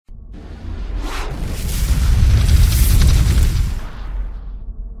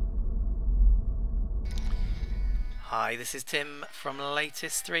Hi, this is Tim from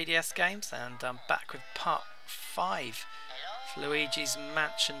Latest 3DS Games, and I'm back with part 5 of Luigi's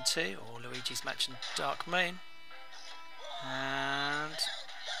Mansion 2, or Luigi's Mansion Dark Moon. And,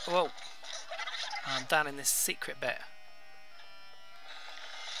 whoa, I'm down in this secret bit.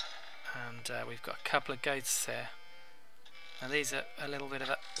 And we've got a couple of ghosts here. Now these are a little bit of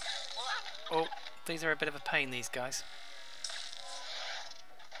a... Oh, these are a bit of a pain, these guys.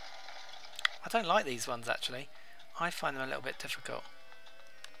 I don't like these ones, actually. I find them a little bit difficult.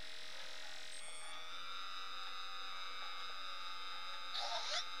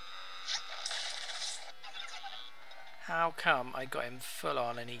 How come I got him full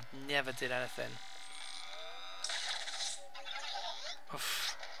on and he never did anything?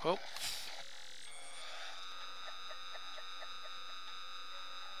 Oof. Oh.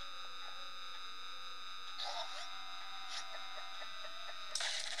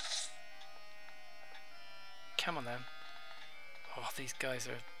 Come on then. Oh, these guys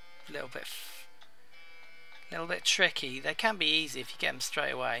are a little bit tricky. They can be easy if you get them straight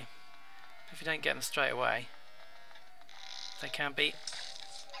away. If you don't get them straight away, they can be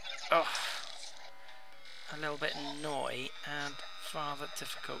a little bit naughty and rather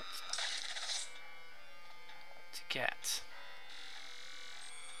difficult to get.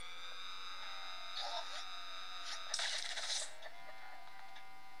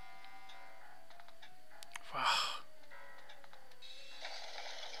 Wow.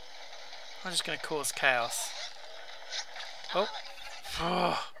 I'm just going to cause chaos. Oh.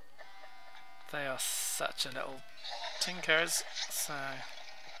 Oh. They are such a little tinkers. So I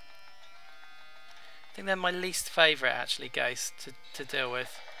think they're my least favourite, actually, guys, to deal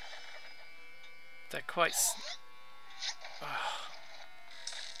with. They're quite...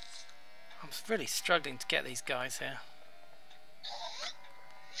 I'm really struggling to get these guys here.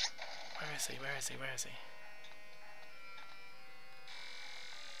 Where is he? Where is he? Where is he?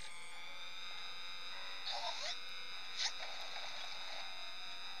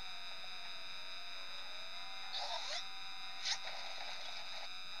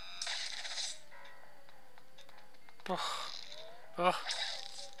 Oh. Oh.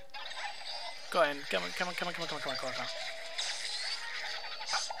 Got him. Come on, come on, come on, come on, come on, come on, come on, come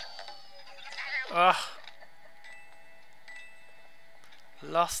on. Oh.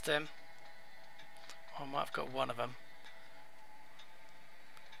 Lost him. Oh, I might have got one of them.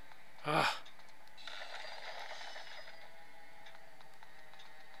 Oh.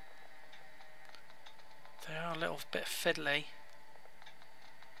 They are a little bit fiddly.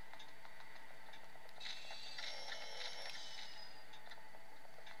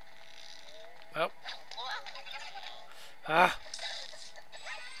 Oh. Ah.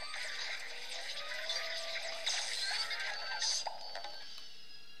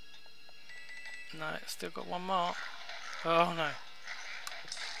 No, it's still got one more. Oh no.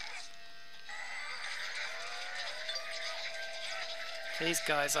 These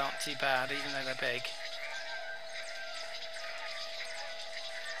guys aren't too bad, even though they're big.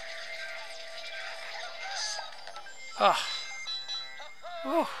 Oh.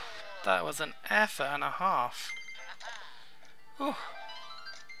 Oh. That was an effort and a half. Ooh.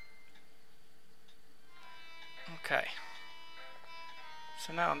 Okay.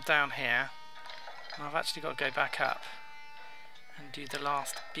 So now I'm down here, and I've actually got to go back up and do the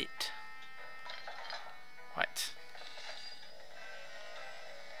last bit. Right.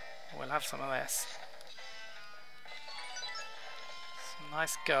 We'll have some of this. Some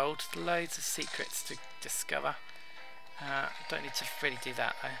nice gold, loads of secrets to discover. Don't need to really do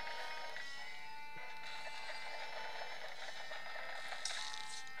that though.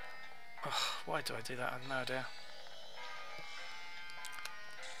 Oh, why do I do that? I have no idea.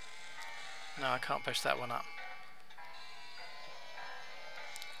 No, I can't push that one up.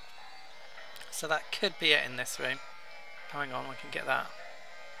 So that could be it in this room. Hang on, we can get that.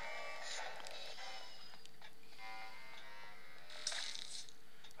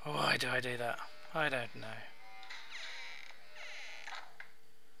 Why do I do that? I don't know.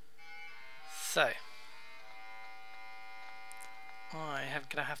 So I am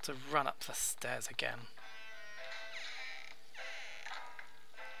going to have to run up the stairs again.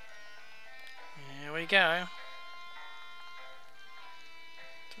 Here we go.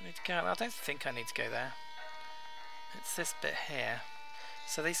 Do I need to go? I don't think I need to go there. It's this bit here.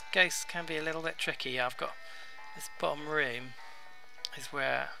 So these ghosts can be a little bit tricky. I've got this bottom room is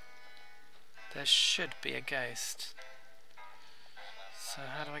where there should be a ghost. So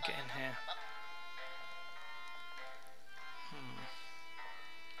how do I get in here?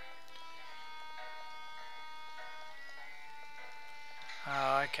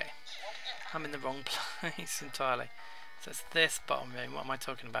 Oh, okay. I'm in the wrong place entirely. So it's this bottom room. What am I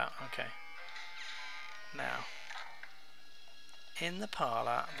talking about? Okay. Now, in the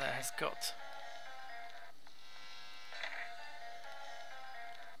parlour, there has got...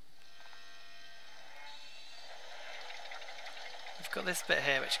 We've got this bit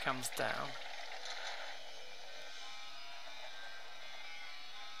here which comes down.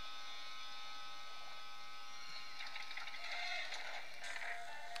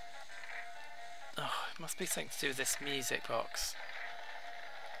 Oh, it must be something to do with this music box.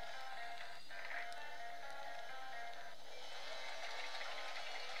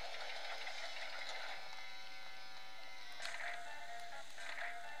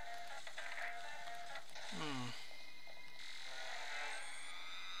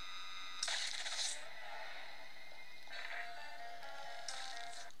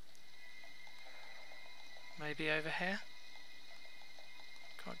 Maybe over here?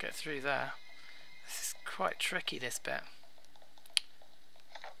 Can't get through there. This is quite tricky, this bit.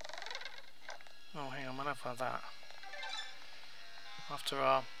 Oh, hang on, enough of that. After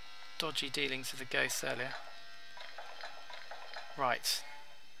our dodgy dealings with the ghosts earlier. Right.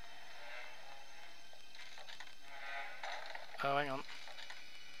 Oh, hang on.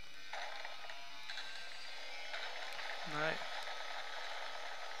 No.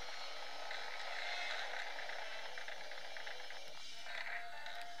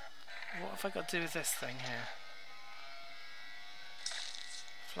 What have I got to do with this thing here?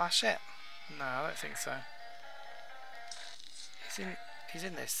 Flash it? No, I don't think so. He's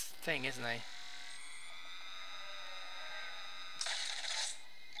in this thing, isn't he?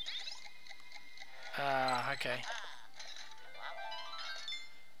 Ah, okay.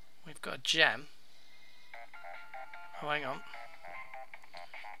 We've got a gem. Oh, hang on.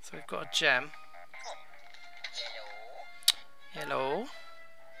 So we've got a gem. Hello.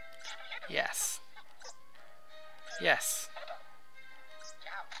 Yes. Yes.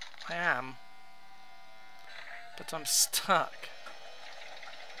 I am. But I'm stuck.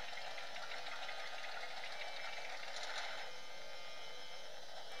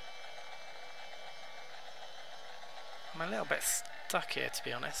 I'm a little bit stuck here, to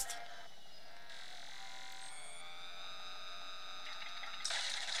be honest.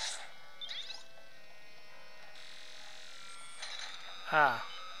 Ah.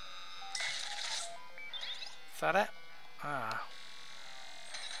 Is that it? Ah.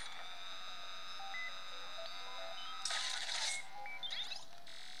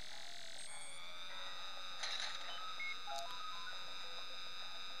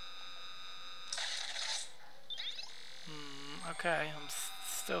 Okay, I'm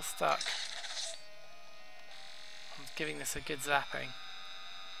still stuck. I'm giving this a good zapping.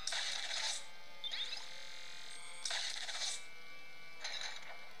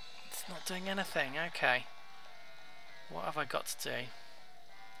 It's not doing anything, okay. What have I got to do?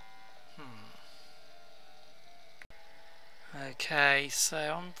 Okay,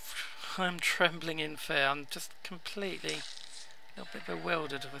 so I'm trembling in fear. I'm just completely a little bit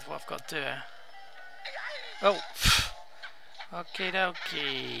bewildered with what I've got to do here. Oh! Okie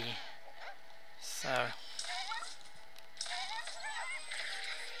dokie. So,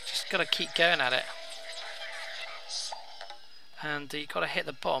 just got to keep going at it. And you got to hit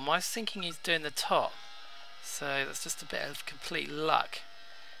the bottom. I was thinking he's doing the top. So that's just a bit of complete luck.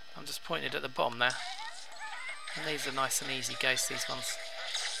 I'm just pointed at the bottom there. And these are nice and easy ghosts, these ones.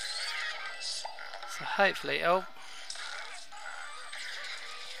 So hopefully, oh,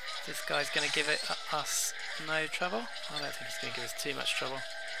 this guy's going to give us no trouble. I don't think he's going to give us too much trouble.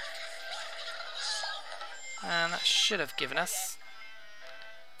 And that should have given us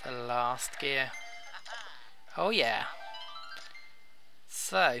the last gear. Oh yeah.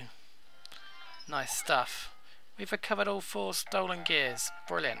 So, nice stuff. We've recovered all 4 stolen gears.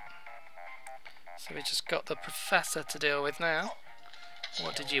 Brilliant. So we just got the professor to deal with now.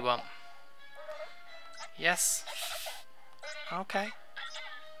 What did you want? Yes? Okay.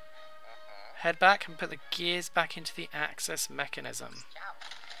 Head back and put the gears back into the access mechanism.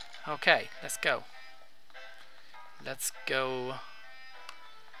 Okay, let's go. Let's go.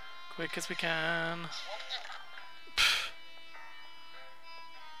 Quick as we can.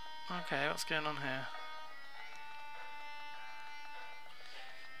 Okay, what's going on here?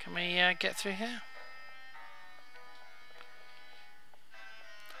 Can we get through here?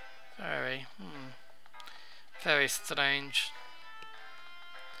 Very strange.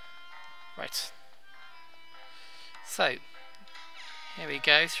 Right. So, here we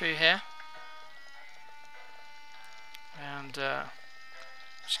go through here. And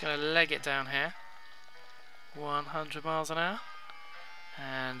just going to leg it down here. 100 miles an hour.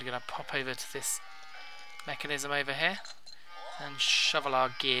 And we're going to pop over to this mechanism over here and shovel our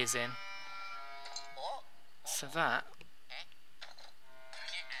gears in. So that...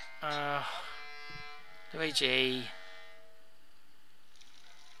 Luigi...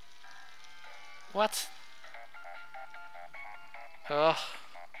 What? Oh,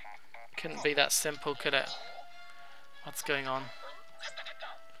 couldn't be that simple, could it? What's going on?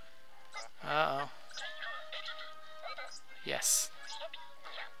 Uh-oh. Yes.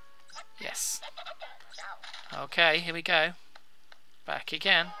 Yes. Okay, here we go. Back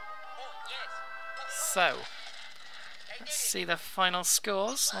again. So, let's see the final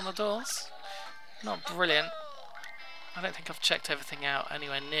scores on the doors. Not brilliant. I don't think I've checked everything out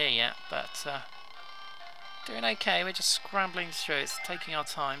anywhere near yet, but doing okay. We're just scrambling through. It's taking our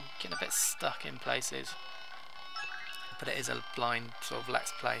time, getting a bit stuck in places. But it is a blind sort of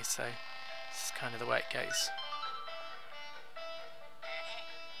let's play, so it's kind of the way it goes.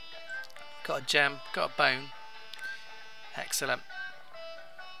 Got a gem, got a bone. Excellent.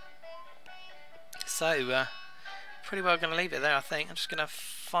 So, pretty well going to leave it there, I think. I'm just going to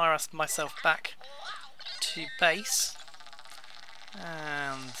fire myself back to base.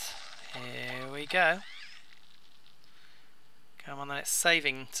 And here we go. Come on then, it's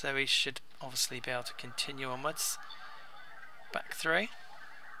saving, so we should obviously be able to continue onwards. Back through.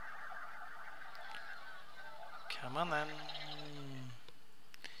 Come on then.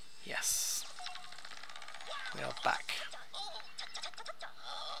 Yes. We are back.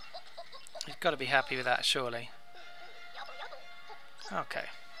 You've got to be happy with that, surely. Okay.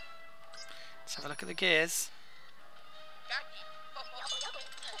 Let's have a look at the gears.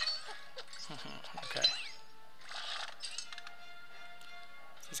 Okay.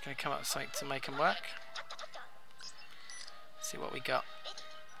 He's going to come up with something to make them work. See what we got.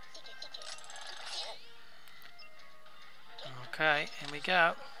 Okay, here we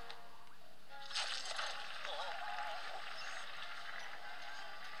go.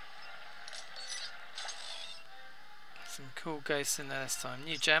 Some cool ghosts in there this time.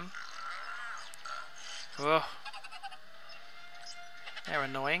 New gem. Oh. They're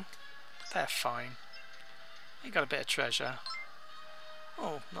annoying. They're fine. You got a bit of treasure.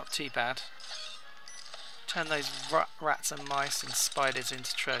 Oh, not too bad. Turn those rats and mice and spiders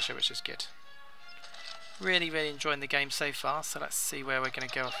into treasure, which is good. Really enjoying the game so far, so let's see where we're going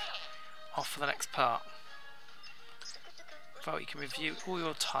to go off for the next part. Well, you can review all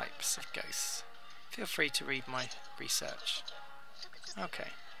your types of ghosts. Feel free to read my research. Okay.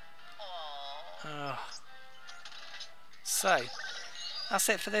 So, that's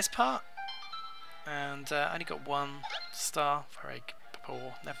it for this part. And I only got 1 star. Very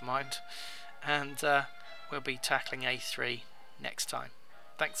poor, never mind. And we'll be tackling A3 next time.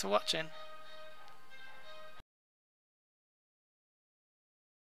 Thanks for watching.